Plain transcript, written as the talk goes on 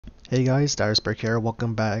Hey guys, Dyersberg here,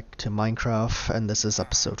 welcome back to Minecraft, and this is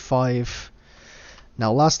episode 5.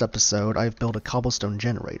 Now last episode, I've built a cobblestone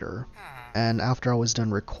generator, and after I was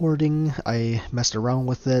done recording, I messed around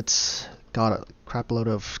with it, got a crap load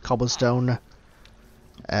of cobblestone,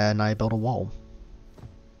 and I built a wall.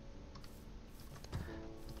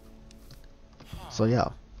 So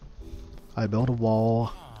yeah, I built a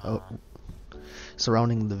wall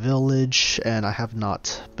surrounding the village, and I have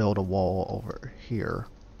not built a wall over here.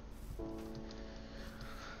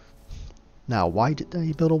 Now, why did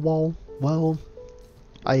I build a wall? Well,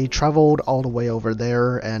 I traveled all the way over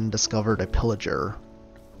there and discovered a pillager.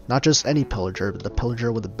 Not just any pillager, but the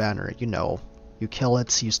pillager with a banner. You know, you kill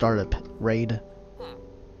it, you start a raid.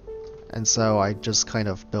 And so I just kind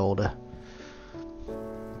of build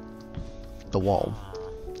the wall.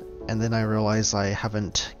 And then I realized I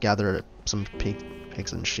haven't gathered some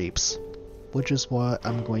pigs and sheeps, which is what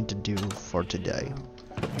I'm going to do for today.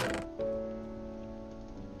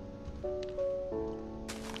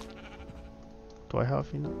 Do I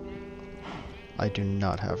have enough? I do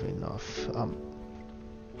not have enough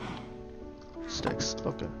sticks.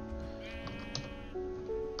 Okay.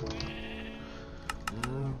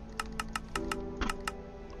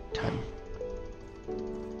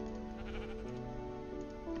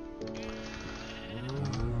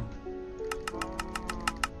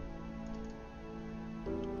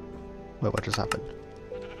 Wait, what just happened?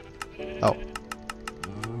 Oh.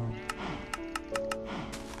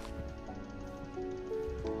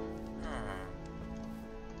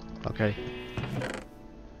 Okay.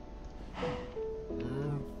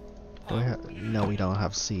 Do we have? No, we don't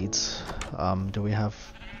have seeds. Do we have?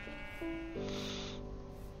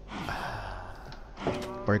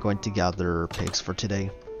 We're going to gather pigs for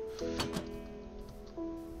today.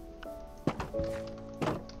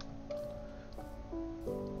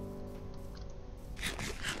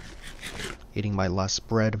 Eating my last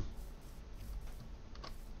bread.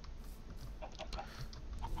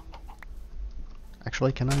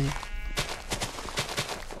 Actually, can I?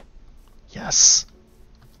 Yes!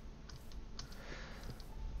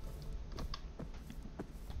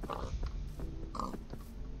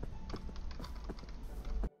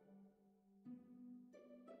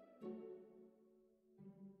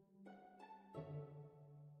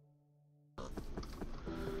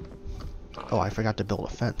 Oh, I forgot to build a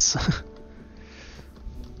fence.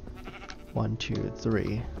 1, 2,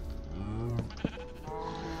 3.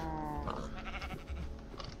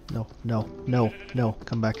 No, no, no, no,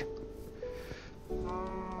 come back.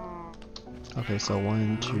 Okay, so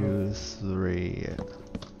 1, 2, 3.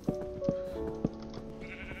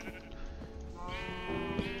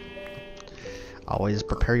 Always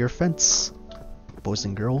prepare your fence, boys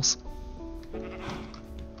and girls.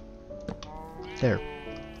 There.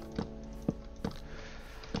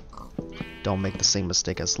 Don't make the same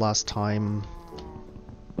mistake as last time.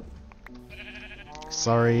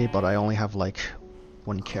 Sorry, but I only have like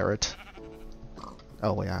 1 carrot.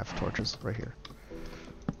 Oh wait, I have torches right here.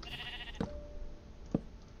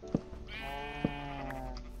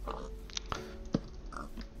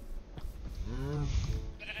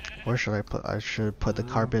 Where should I put? I should put the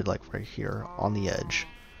carpet like right here on the edge.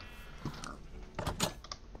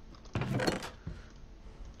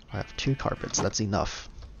 I have 2 carpets, that's enough.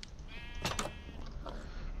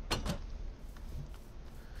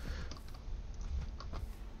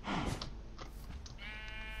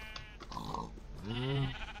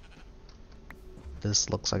 This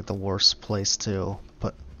looks like the worst place to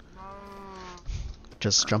put.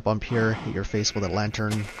 Just jump up here, hit your face with a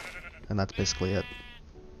lantern, and that's basically it.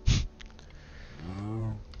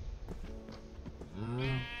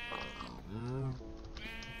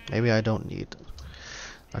 Maybe I don't need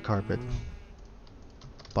a carpet,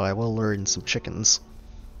 but I will lure in some chickens.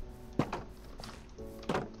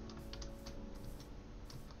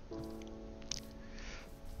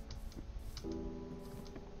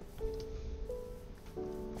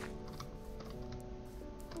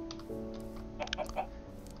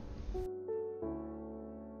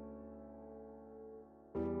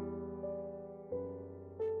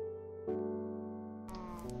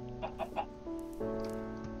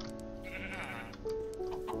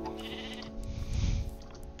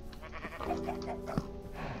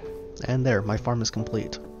 And there, my farm is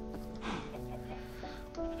complete.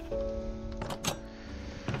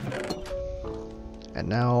 And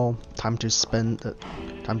now, time to spend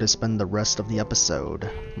the rest of the episode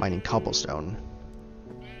mining cobblestone.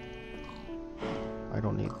 I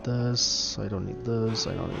don't need this, I don't need this,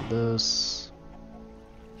 I don't need this.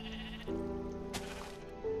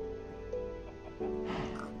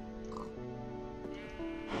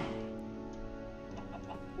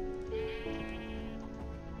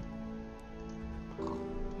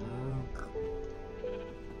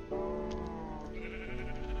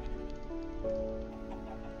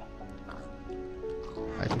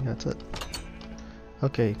 That's it.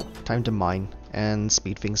 Okay, time to mine and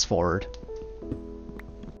speed things forward.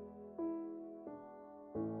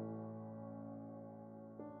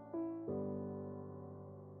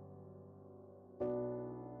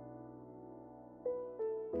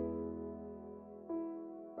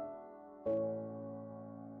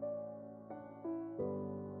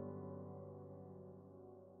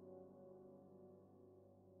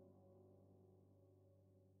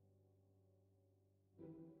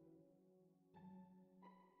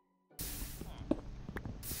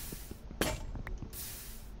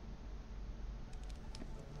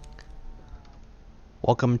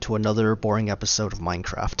 Welcome to another boring episode of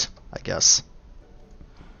Minecraft, I guess.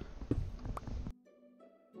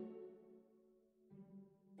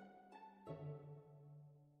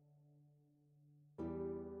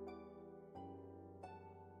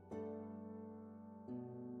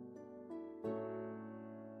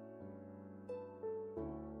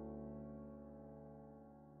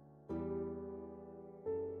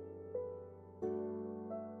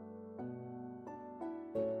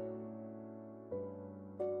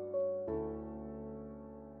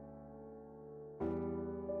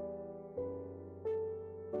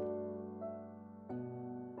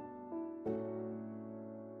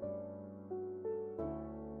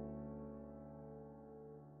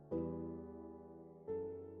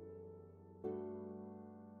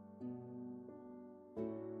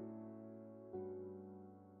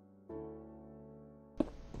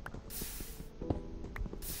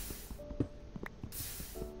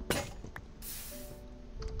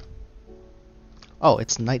 Oh,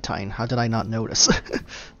 it's nighttime. How did I not notice?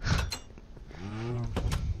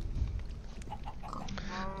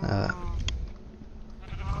 uh,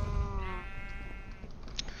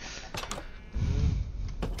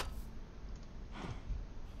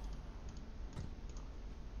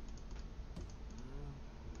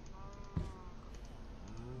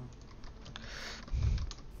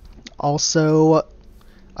 Also,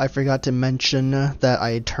 I forgot to mention that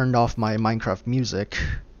I turned off my Minecraft music.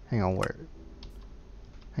 Hang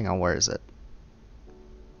on, where is it?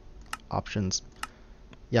 Options.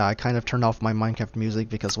 Yeah, I kind of turned off my Minecraft music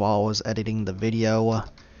because while I was editing the video,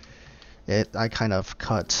 I kind of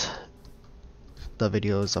cut the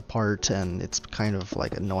videos apart and it's kind of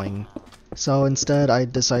like annoying. So instead I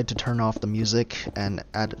decided to turn off the music and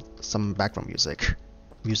add some background music.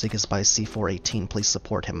 Music is by C418, please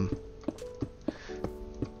support him.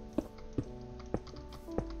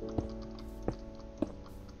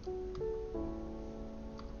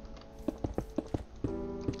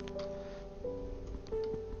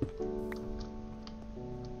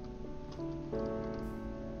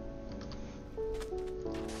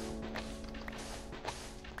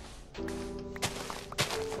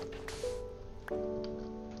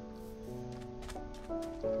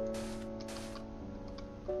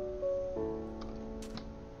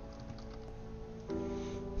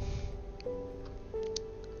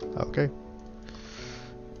 Okay.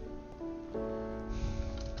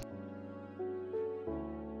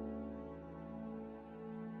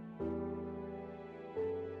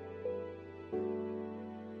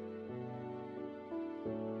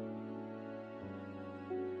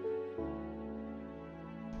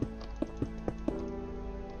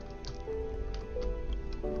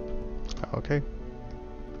 Okay.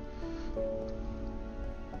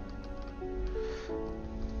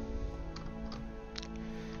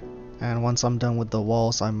 And once I'm done with the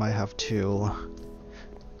walls, I might have to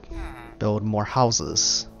build more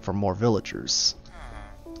houses for more villagers.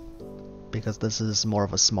 Because this is more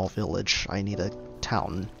of a small village, I need a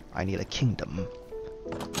town. I need a kingdom.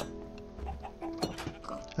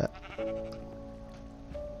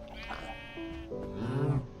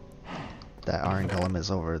 That iron golem is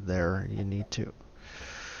over there. You need to...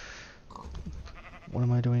 What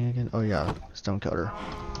am I doing again? Oh yeah, stonecutter.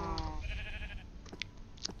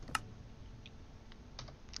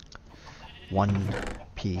 One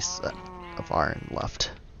piece of iron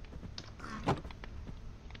left.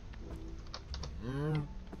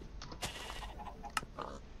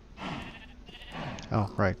 Oh,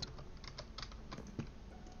 right.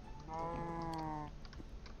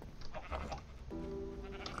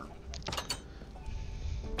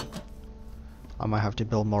 I might have to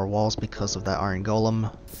build more walls because of that iron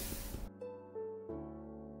golem.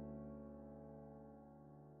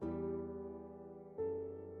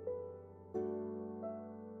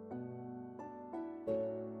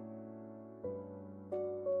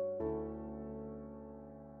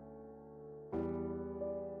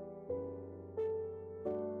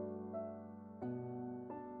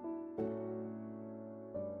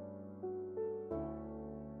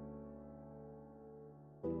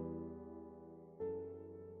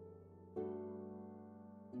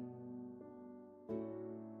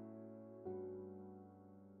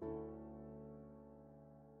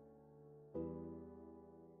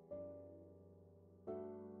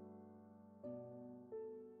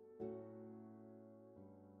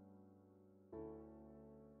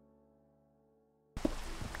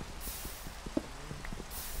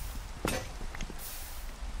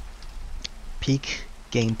 Peak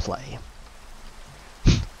gameplay.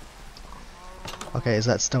 Okay, is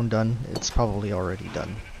that stone done? It's probably already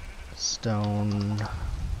done. Stone...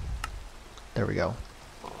 There we go.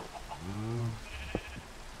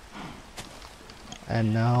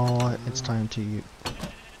 And now it's time to...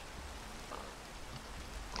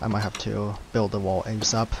 I might have to build the wall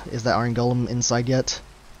ASAP. Is that iron golem inside yet?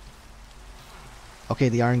 Okay,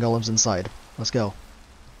 the iron golem's inside. Let's go.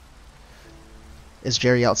 Is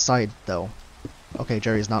Jerry outside, though? Okay,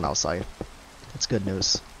 Jerry's not outside. That's good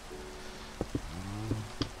news.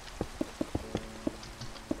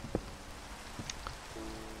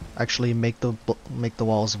 Actually, make the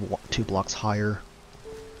walls 2 blocks higher.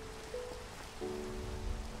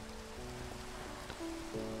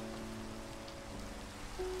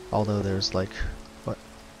 Although there's like... what?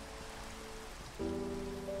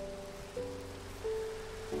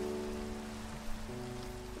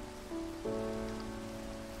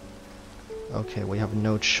 Okay, we have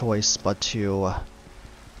no choice but to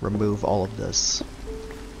remove all of this.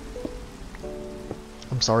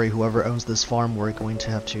 I'm sorry, whoever owns this farm, we're going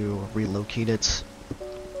to have to relocate it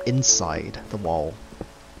inside the wall.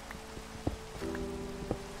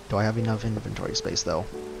 Do I have enough inventory space, though?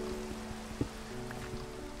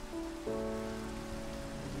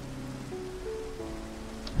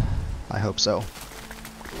 I hope so.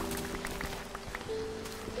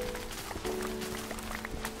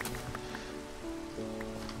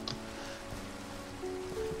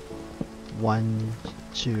 One,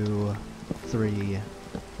 2, 3,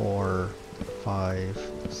 4,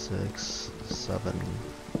 5, 6, 7,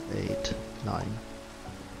 8, 9.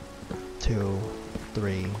 2,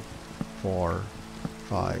 3, 4,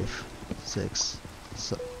 5, 6,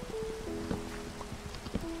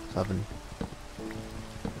 7.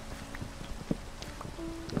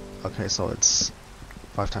 Okay, so it's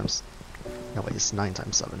 5 times... no wait, it's 9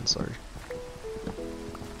 times 7, sorry.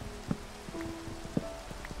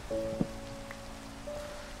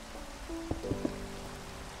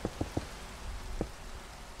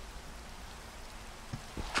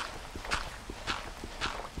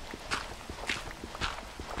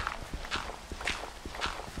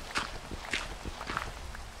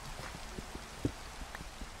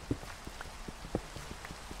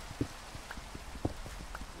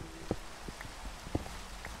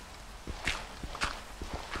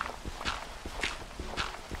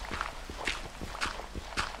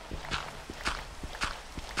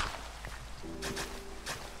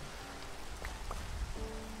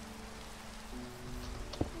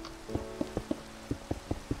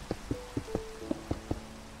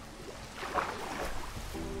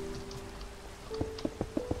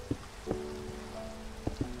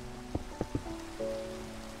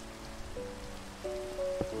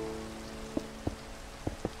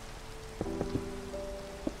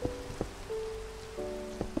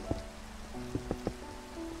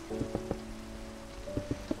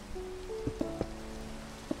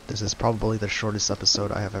 This is probably the shortest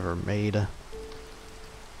episode I have ever made,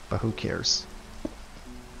 but who cares?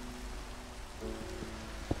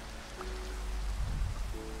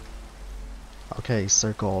 Okay,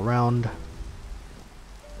 circle around.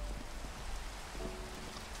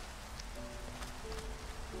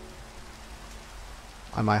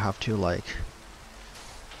 I might have to like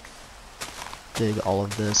dig all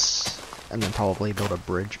of this and then probably build a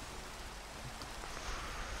bridge.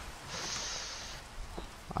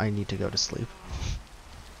 I need to go to sleep.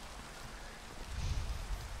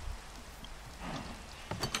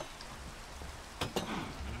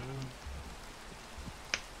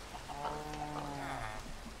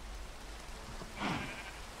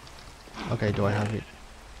 Okay, do I have it?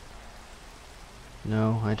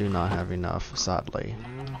 No, I do not have enough, sadly.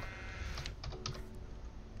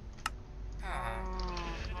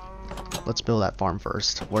 Let's build that farm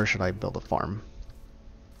first. Where should I build a farm?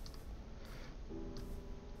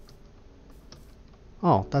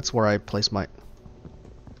 Oh, that's where I place my...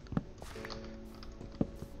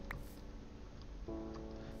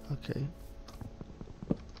 Okay.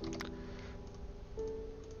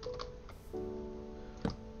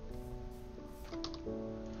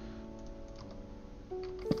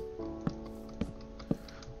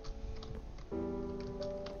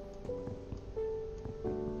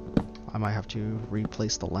 I might have to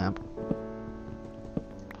replace the lamp.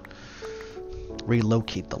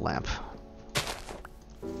 Relocate the lamp.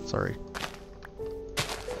 Sorry.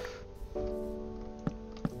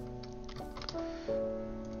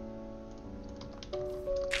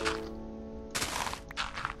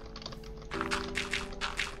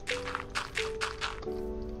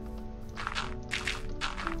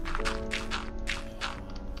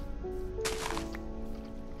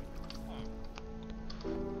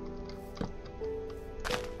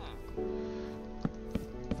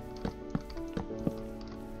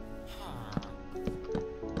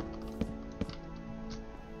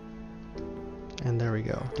 we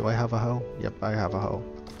go. Do I have a hoe? Yep, I have a hoe.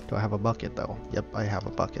 Do I have a bucket though? Yep, I have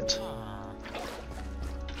a bucket.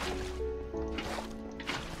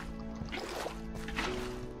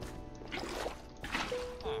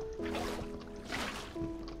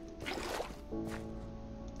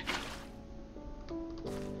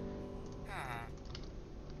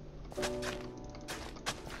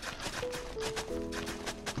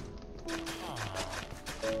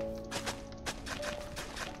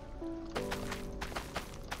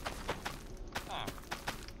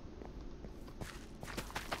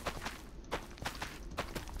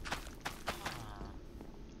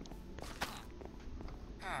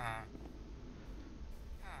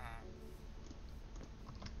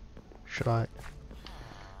 Should I?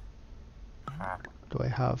 Do I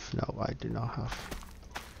have? No, I do not have.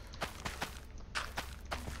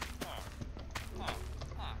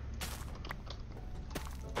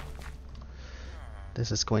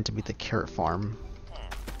 This is going to be the carrot farm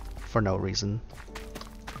for no reason.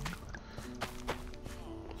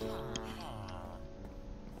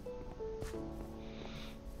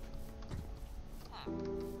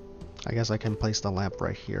 I guess I can place the lamp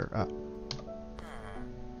right here.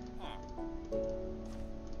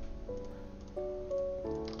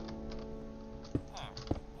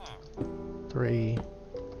 3.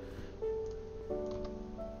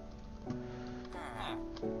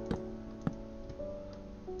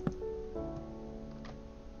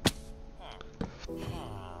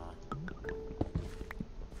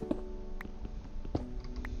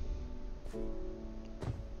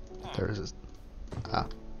 There is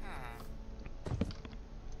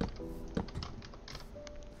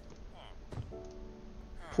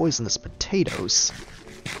poisonous potatoes.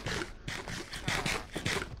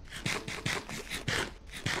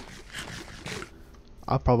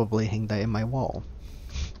 I'll probably hang that in my wall.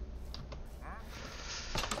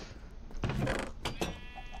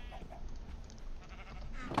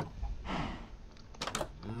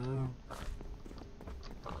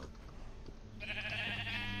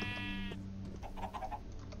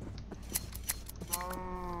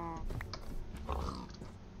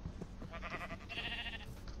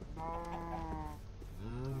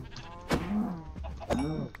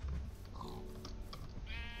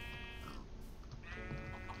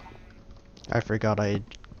 I forgot I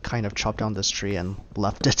kind of chopped down this tree and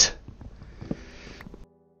left it.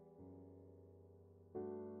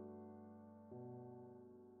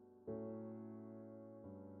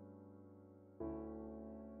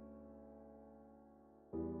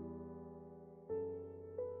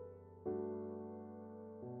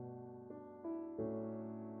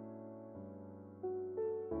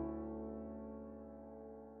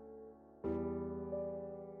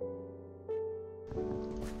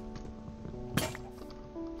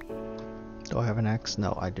 Do I have an axe?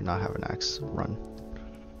 No, I do not have an axe. Run.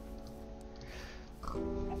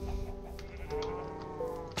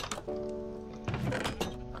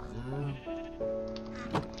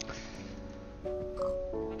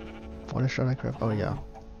 What should I craft? Oh yeah.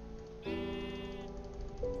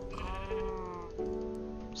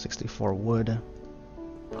 64 wood.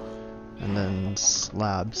 And then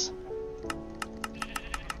slabs.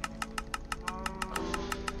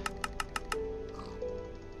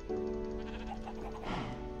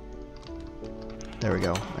 There we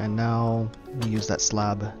go. And now we use that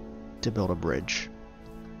slab to build a bridge.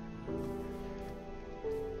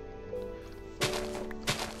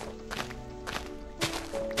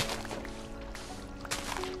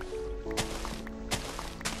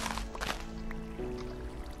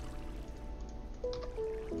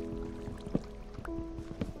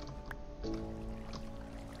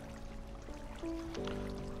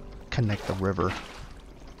 Connect the river.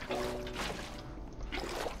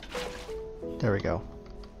 There we go.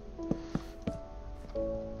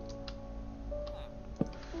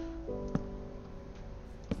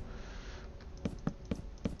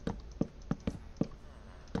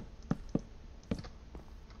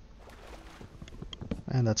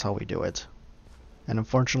 And that's how we do it. And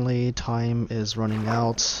unfortunately, time is running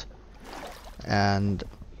out, and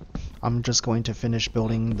I'm just going to finish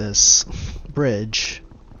building this bridge,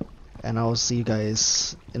 and I'll see you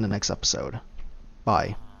guys in the next episode.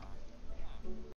 Bye.